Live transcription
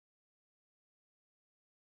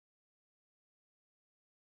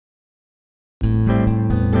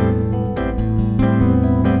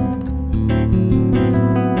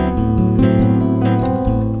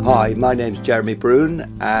Hi, my name's Jeremy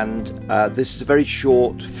Broun, and this is a very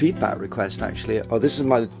short feedback request actually. Oh, this is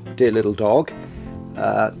my dear little dog.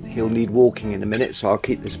 He'll need walking in a minute, so I'll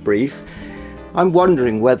keep this brief. I'm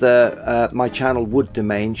wondering whether my channel Wood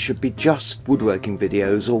Domain should be just woodworking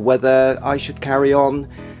videos, or whether I should carry on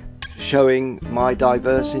showing my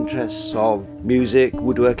diverse interests of music,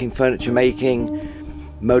 woodworking, furniture making,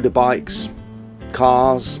 motorbikes,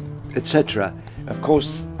 cars, etc. Of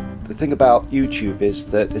course, the thing about YouTube is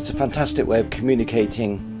that it's a fantastic way of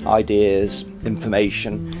communicating ideas,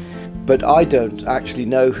 information, but I don't actually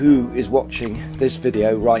know who is watching this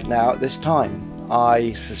video right now at this time.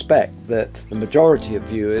 I suspect that the majority of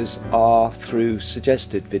viewers are through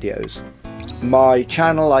suggested videos. My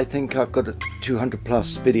channel, I think I've got 200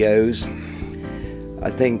 plus videos.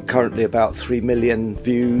 I think currently about 3 million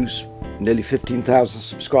views, nearly 15,000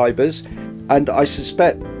 subscribers, and I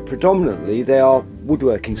suspect predominantly they are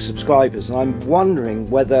woodworking subscribers, and I'm wondering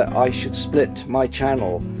whether I should split my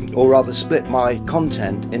channel, or rather split my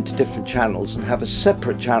content into different channels and have a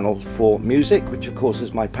separate channel for music, which of course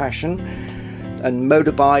is my passion, and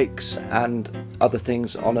motorbikes and other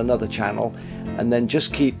things on another channel, and then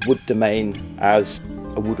just keep Wood Domain as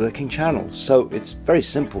a woodworking channel. So it's very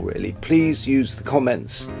simple really. Please use the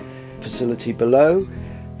comments facility below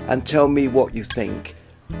and tell me what you think,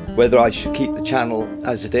 whether I should keep the channel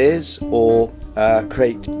as it is or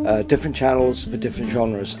create different channels for different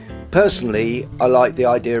genres. Personally, I like the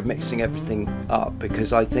idea of mixing everything up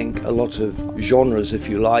because I think a lot of genres, if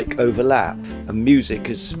you like, overlap, and music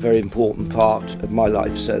is a very important part of my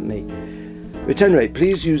life, certainly. But at any rate,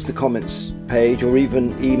 please use the comments page or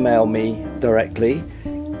even email me directly,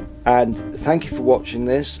 and thank you for watching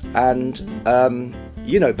this, and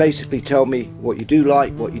you know, basically tell me what you do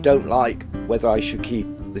like, what you don't like, whether I should keep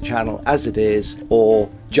the channel as it is or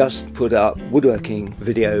just put up woodworking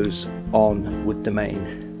videos on Wood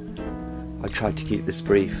Domain. I tried to keep this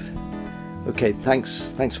brief. Okay, thanks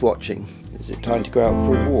for watching. Is it time to go out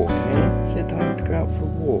for a walk? Yeah? Is it time to go out for a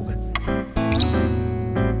walk?